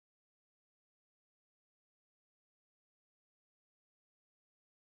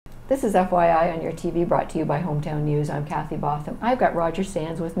This is FYI on Your TV, brought to you by Hometown News. I'm Kathy Botham. I've got Roger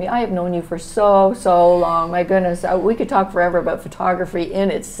Sands with me. I have known you for so long. My goodness, we could talk forever about photography in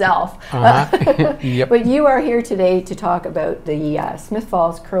itself. Yep. But you are here today to talk about the Smith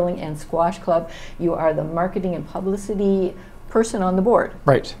Falls Curling and Squash Club. You are the marketing and publicity person on the board.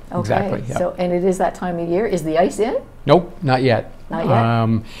 Right, Okay. exactly. Yep. So, and it is that time of year. Is the ice in? Nope, not yet. Not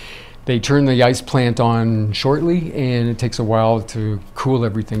yet? They turn the ice plant on shortly, and it takes a while to cool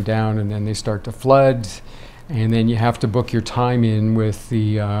everything down, and then they start to flood, and then you have to book your time in with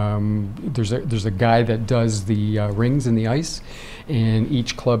the, there's a guy that does the rings in the ice, and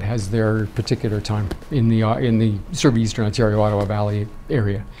each club has their particular time in the sort of Eastern Ontario, Ottawa Valley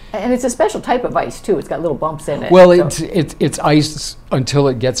area. And it's a special type of ice too. It's got little bumps in it. Well, so. it's ice until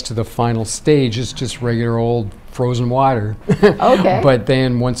it gets to the final stage. It's just regular old frozen water. Okay. But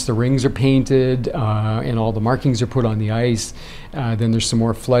then once the rings are painted and all the markings are put on the ice, then there's some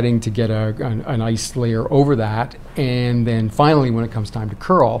more flooding to get an ice layer over that. And then finally, when it comes time to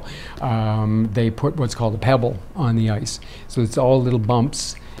curl, they put what's called a pebble on the ice. So it's all little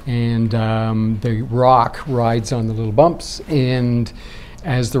bumps, and the rock rides on the little bumps, and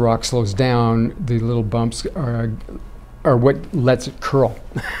as the rock slows down, the little bumps are what lets it curl.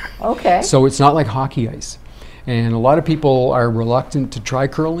 Okay. So it's not like hockey ice. And a lot of people are reluctant to try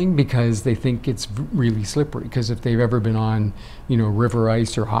curling because they think it's really slippery. Because if they've ever been on, river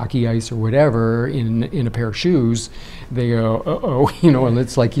ice or hockey ice or whatever in a pair of shoes, they go, uh-oh, and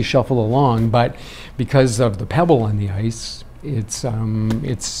it's like you shuffle along. But because of the pebble on the ice, it's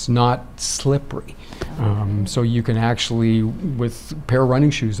not slippery. So you can actually, with a pair of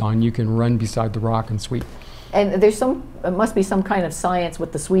running shoes on, you can run beside the rock and sweep. And there's must be some kind of science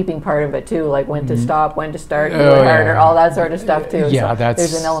with the sweeping part of it too, like when to stop, when to start, harder, all that sort of stuff too. Yeah, so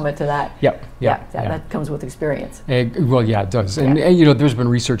there's an element to that. Yep. Yeah, that comes with experience. Well, yeah, it does. And, there's been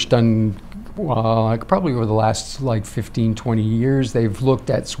research done, probably over the last 15, 20 years. They've looked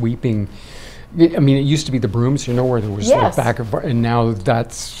at sweeping. I mean, it used to be the brooms, where there was back of, and now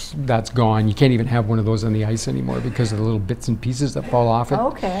that's gone. You can't even have one of those on the ice anymore because of the little bits and pieces that fall off it.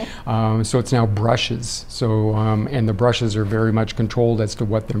 Okay. So it's now brushes. So and the brushes are very much controlled as to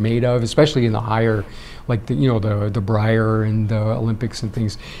what they're made of, especially in the higher, like the Briar and the Olympics and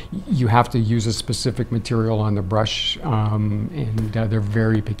things. You have to use a specific material on the brush, and they're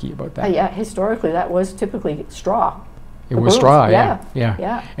very picky about that. Yeah, historically that was typically straw. It was straw,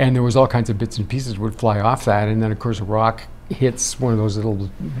 yeah. And there was all kinds of bits and pieces would fly off that, and then of course a rock hits one of those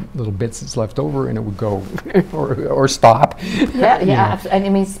little bits that's left over, and it would go or stop. Yeah. And I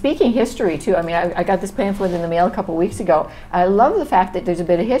mean, speaking history too. I mean, I got this pamphlet in the mail a couple of weeks ago. I love the fact that there's a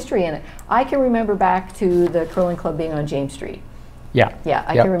bit of history in it. I can remember back to the curling club being on James Street. Yeah. Yeah,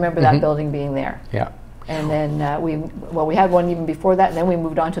 I can remember that building being there. Yeah. And then we had one even before that, and then we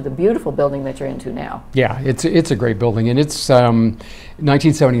moved on to the beautiful building that you're into now. Yeah, it's a great building, and it's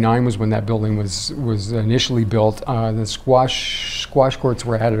 1979 was when that building was initially built. The squash courts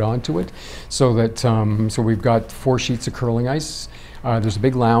were added onto it, so that so we've got 4 sheets of curling ice. There's a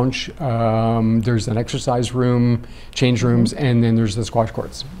big lounge, there's an exercise room, change rooms, and then there's the squash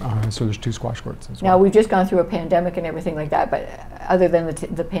courts. So there's 2 squash courts as well. Now, we've just gone through a pandemic and everything like that, but other than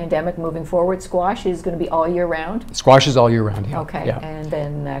the pandemic, moving forward, squash is going to be all year round? Squash is all year round, yeah. Okay, yeah. And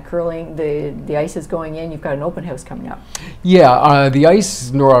then curling, the ice is going in. You've got an open house coming up. Yeah, the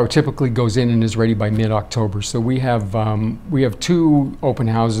ice typically goes in and is ready by mid-October. So we have 2 open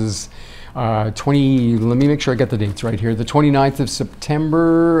houses. Let me make sure I get the dates right here. The 29th of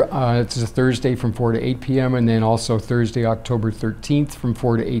September, it's a Thursday from 4 to 8 p.m. and then also Thursday, October 13th from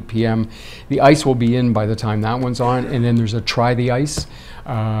 4 to 8 p.m. The ice will be in by the time that one's on, and then there's a Try the Ice,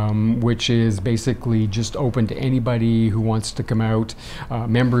 which is basically just open to anybody who wants to come out.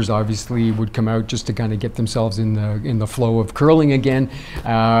 Members obviously would come out just to kind of get themselves in the flow of curling again,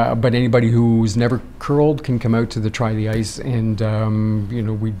 but anybody who's never curled can come out to the Try the Ice, and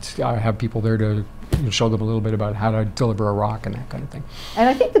we'd have people there to show them a little bit about how to deliver a rock and that kind of thing. And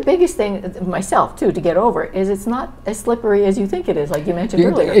I think the biggest thing, myself too, to get over is it's not as slippery as you think it is, like you mentioned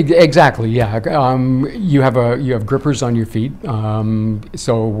earlier. Exactly, yeah. You have grippers on your feet,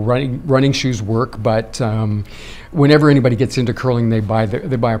 so running shoes work, but whenever anybody gets into curling, they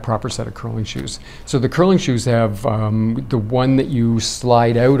buy a proper set of curling shoes. So the curling shoes have the one that you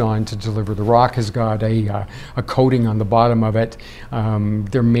slide out on to deliver the rock has got a coating on the bottom of it.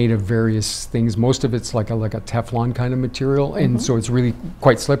 They're made of various things. Most of of it's like a Teflon kind of material, and so it's really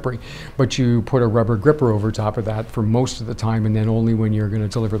quite slippery. But you put a rubber gripper over top of that for most of the time, and then only when you're going to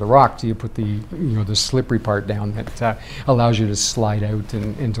deliver the rock do you put the the slippery part down that allows you to slide out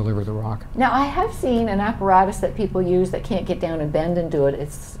and deliver the rock. Now I have seen an apparatus that people use that can't get down and bend and do it.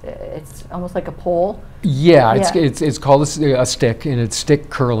 It's almost like a pole. Yeah, it's called a stick, and it's stick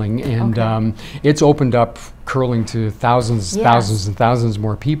curling, and it's opened up curling to thousands and thousands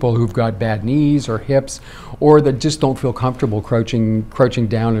more people who've got bad knees or hips, or that just don't feel comfortable crouching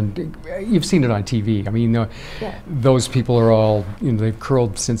down. And you've seen it on TV. I mean, those people are all they've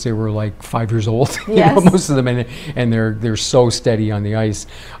curled since they were like 5 years old. Most of them, and they're so steady on the ice.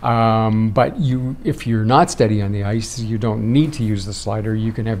 But if you're not steady on the ice, you don't need to use the slider.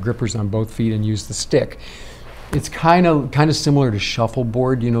 You can have grippers on both feet and use the stick. It's kind of similar to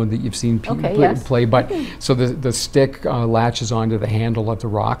shuffleboard, that you've seen people play. But so the stick latches onto the handle of the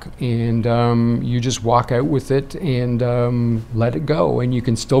rock, and you just walk out with it and let it go, and you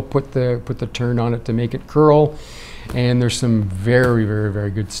can still put the turn on it to make it curl. And there's some very, very,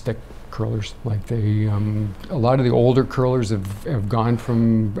 very good stick curlers. Like a lot of the older curlers have gone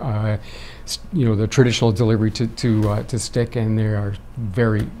from the traditional delivery to stick, and they are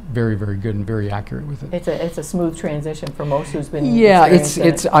very, very, very good and very accurate with it. It's a smooth transition for most who's been. Yeah,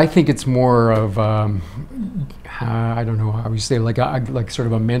 I think it's more of I don't know how you say, like sort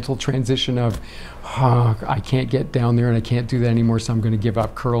of a mental transition of I can't get down there and I can't do that anymore, so I'm going to give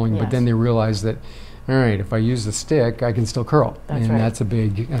up curling. But then they realize that, all right, if I use the stick, I can still curl, that's a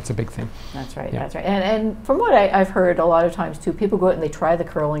big thing. That's right. That's right. And from what I've heard, a lot of times too, people go out and they try the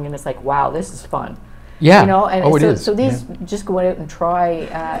curling, and it's like, wow, this is fun. Yeah. And it is. So these just going out and try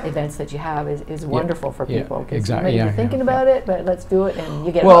events that you have is wonderful for people. Exactly. You're thinking about it, but let's do it, and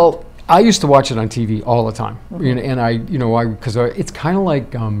you get. Well, I used to watch it on TV all the time, and because it's kind of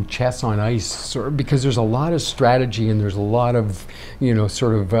like chess on ice, because there's a lot of strategy and there's a lot of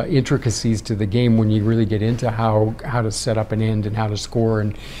sort of intricacies to the game when you really get into how to set up an end and how to score,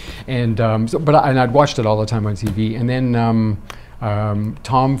 and I'd watched it all the time on TV, and then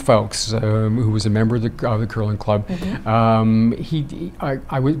Tom Fowkes, who was a member of the curling club, I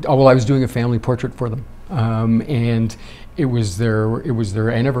was doing a family portrait for them, and it was their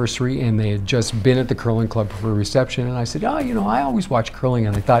anniversary, and they had just been at the curling club for a reception, and I said, I always watch curling,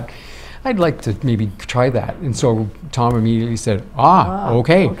 and I thought I'd like to maybe try that. And so Tom immediately said,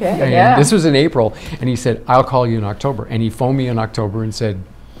 okay. And this was in April, and he said, I'll call you in October. And he phoned me in October and said,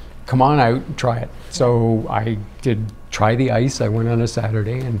 come on out and try it. So I did try the ice. I went on a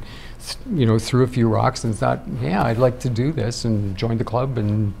Saturday and threw a few rocks and thought, I'd like to do this, and joined the club,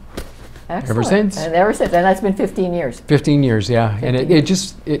 and ever since. And that's been 15 years. 15 years, yeah. 15 and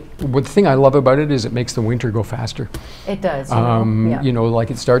the thing I love about it is it makes the winter go faster. It does. Like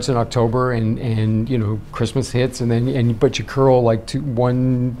it starts in October, and Christmas hits, but you curl like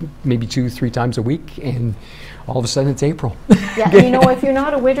maybe 2-3 times a week, and all of a sudden it's April. If you're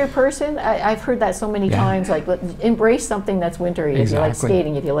not a winter person, I've heard that so many times, like embrace something that's wintry. If you like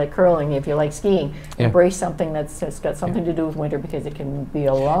skating, if you like curling, if you like skiing, embrace something that's just got something to do with winter, because it can be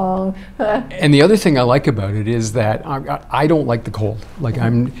a long. And the other thing I like about it is that I don't like the cold. Like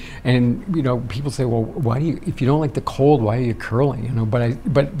people say, well, why do you? If you don't like the cold, why are you curling?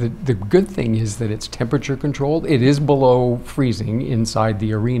 But the good thing is that it's temperature controlled. It is below freezing inside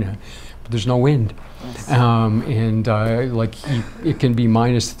the arena, but there's no wind. It can be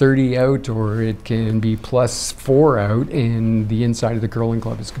minus 30 out, or it can be plus 4 out, and the inside of the curling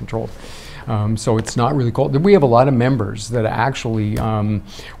club is controlled. So it's not really cold. We have a lot of members that actually,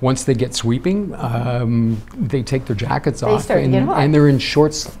 once they get sweeping, they take their jackets off, and they're in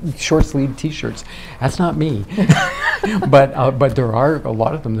short sleeve T-shirts. That's not me, but there are a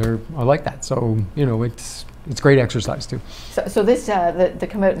lot of them. I like that. So it's great exercise too. So this to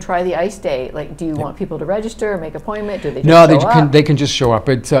come out and try the ice day. Like, do you want people to register or make appointment? Do they? No, they can just show up.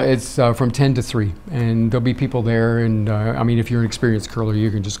 It's from 10 to 3, and there'll be people there. And if you're an experienced curler, you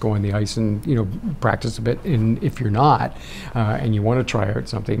can just go on the ice and practice a bit. And if you're not, and you want to try out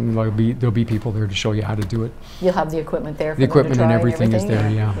something, there'll be people there to show you how to do it. You'll have the equipment there. The equipment and everything is there.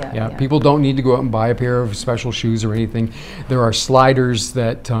 Yeah. People don't need to go out and buy a pair of special shoes or anything. There are sliders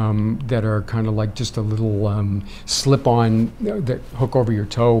that are kind of like just a little slip-on that hook over your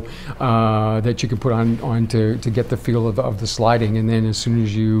toe that you can put on to get the feel of the sliding, and then as soon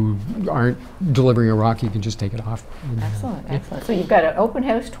as you aren't delivering a rock, you can just take it off. Excellent. So you've got an open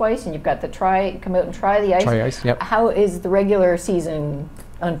house twice, and you've got come out and try the ice. Try ice, yep. How is the regular season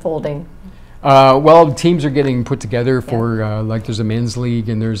unfolding? Well, teams are getting put together for like there's a men's league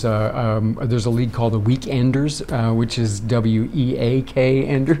and there's a league called the Weekenders, which is WEAK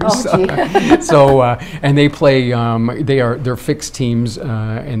Enders. Oh, so and they play. They're fixed teams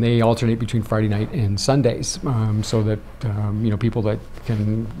and they alternate between Friday night and Sundays, so that people that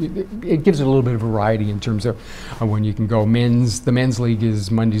can. It gives it a little bit of variety in terms of when you can go. The men's league is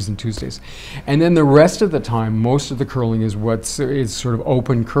Mondays and Tuesdays, and then the rest of the time, most of the curling is sort of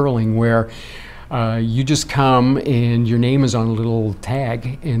open curling where. You just come and your name is on a little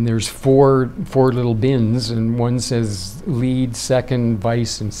tag and there's four little bins and one says lead, second,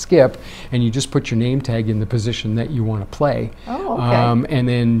 vice, and skip, and you just put your name tag in the position that you want to play. Oh, okay. And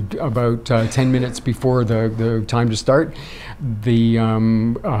then about 10 minutes before the time to start, the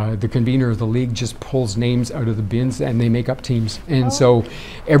convener of the league just pulls names out of the bins and they make up teams. And so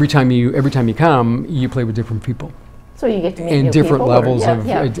every time you come, you play with different people. So you get to meet in different levels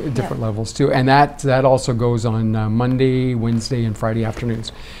different levels too, and that also goes on Monday, Wednesday, and Friday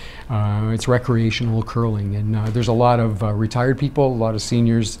afternoons. It's recreational curling, and there's a lot of retired people, a lot of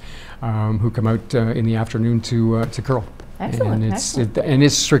seniors who come out in the afternoon to curl. Excellent. And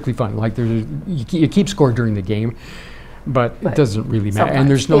it's strictly fun. Like you keep score during the game. But it doesn't really matter, and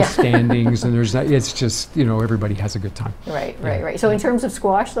there's no standings, and there's not. It's just everybody has a good time. Right. So in terms of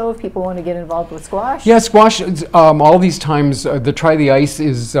squash, though, if people want to get involved with squash, squash. All these times, the Try the Ice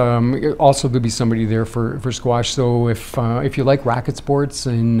is also there'll be somebody there for squash. So if you like racket sports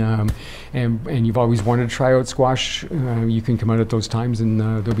and you've always wanted to try out squash, you can come out at those times, and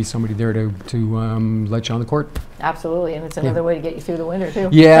there'll be somebody there to let you on the court. Absolutely, and it's another way to get you through the winter too.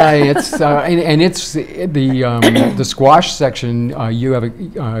 Yeah, it's and it's the squash section. You have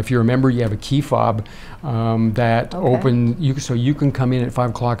if you're a member, you have a key fob that open. So you can come in at 5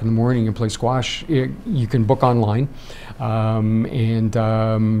 o'clock in the morning and play squash. You can book online, so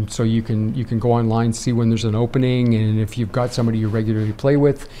you can go online, see when there's an opening, and if you've got somebody you regularly play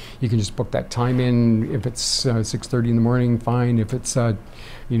with, you can just book that time in. If it's 6:30 in the morning, fine. If it's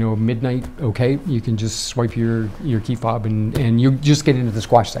midnight, okay, you can just swipe your key fob and you just get into the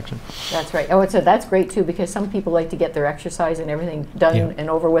squash section. That's right. Oh, so that's great too, because some people like to get their exercise and everything done and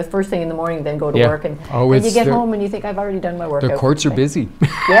over with first thing in the morning, then go to work, and you get home and you think, I've already done my workout. The courts are busy.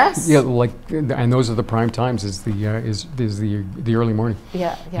 Yes. And those are the prime times. Is the early morning.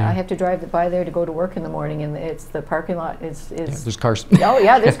 Yeah. I have to drive by there to go to work in the morning, and it's the parking lot is. There's cars. Oh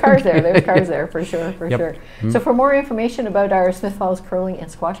yeah, there's cars there. There's cars there for sure. So for more information about our Smith Falls Curling and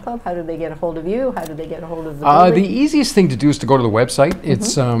Squash Club, how do they get a hold of you? How do they get a hold of the The easiest thing to do is to go to the website.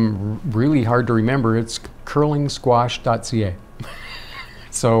 It's really hard to remember. It's curlingsquash.ca.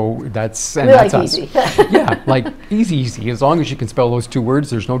 So that's us. Easy. Yeah, like easy. As long as you can spell those two words.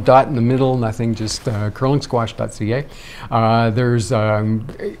 There's no dot in the middle, nothing. Just curlingsquash.ca. There's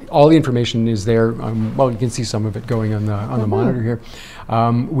all the information is there. You can see some of it going on the monitor here.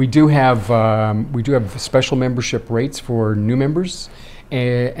 We do have special membership rates for new members.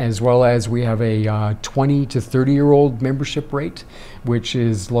 As well as we have a 20 to 30-year-old membership rate, which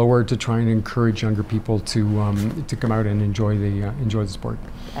is lower to try and encourage younger people to come out and enjoy the sport.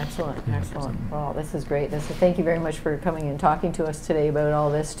 Excellent. Well, this is great. Thank you very much for coming and talking to us today about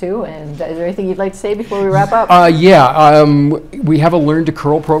all this too. And is there anything you'd like to say before we wrap up? We have a Learn to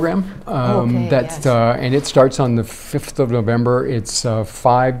Curl program and it starts on the 5th of November. It's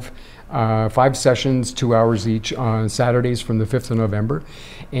 5 sessions, 2 hours each on Saturdays from the 5th of November,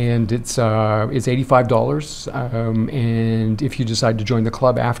 and it's $85. And if you decide to join the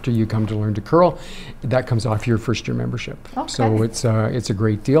club after you come to Learn to Curl, that comes off your first-year membership. Okay. So it's a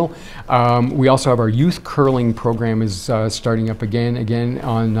great deal. We also have our youth curling program is starting up again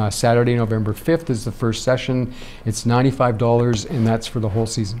on Saturday, November 5th is the first session. It's $95, and that's for the whole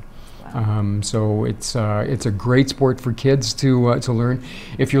season. So it's a great sport for kids to learn.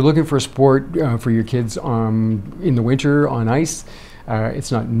 If you're looking for a sport for your kids in the winter on ice,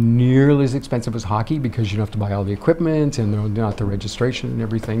 it's not nearly as expensive as hockey because you don't have to buy all the equipment and not the registration and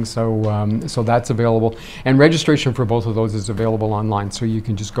everything. So that's available, and registration for both of those is available online. So you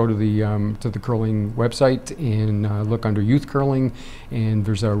can just go to the curling website and look under youth curling, and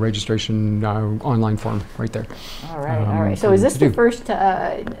there's a registration online form right there. All right. So is this the first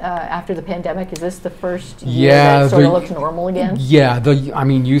after the pandemic? Is this the first year that sort of looks normal again? Yeah.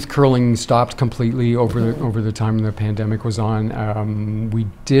 Youth curling stopped completely over the time the pandemic was on. We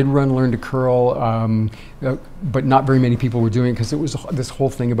did run Learn to Curl, but not very many people were doing it because it was this whole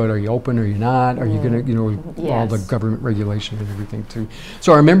thing about, are you open, are you not, are you going to, all the government regulation and everything too.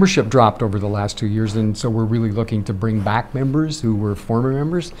 So our membership dropped over the last 2 years, and so we're really looking to bring back members who were former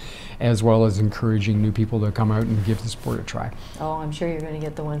members, as well as encouraging new people to come out and give the sport a try. Oh, I'm sure you're going to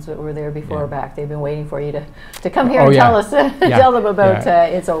get the ones that were there before back. They've been waiting for you to come here and tell us, tell them about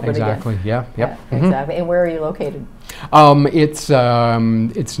it's open exactly. again. Exactly. And where are you located? It's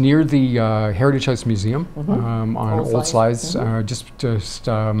near the Heritage House Museum on Old Slides, just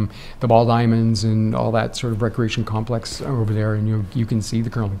the ball diamonds and all that sort of recreation complex over there, and you can see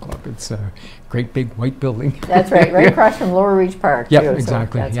the curling club. It's a great big white building. That's right, across from Lower Reach Park. Yep, too,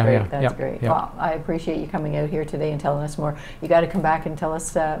 exactly. So that's great. Well, I appreciate you coming out here today and telling us more. You got to come back and tell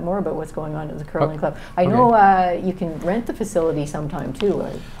us more about what's going on at the curling club. I know you can rent the facility sometime too.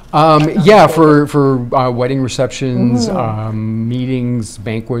 For wedding receptions, meetings,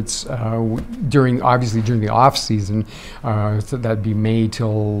 banquets, during the off season, so that'd be May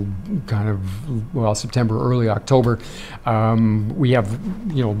till kind of September, early October. We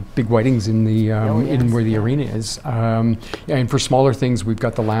have big weddings in the in where the arena is, and for smaller things we've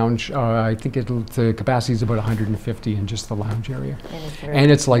got the lounge. I think the capacity is about 150 in just the lounge area, and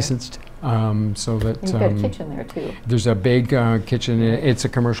it's licensed. So that you've got a kitchen there too. There's a big kitchen. It's a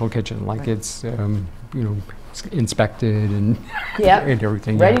commercial kitchen, it's inspected and and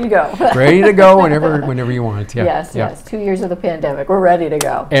everything. Ready to go. Ready to go whenever you want. Yes. 2 years of the pandemic, we're ready to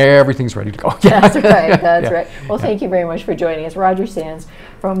go. Everything's ready to go. That's right. That's right. Well, thank you very much for joining us, Roger Sands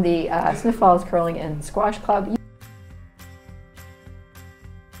from the Smith Falls Curling and Squash Club.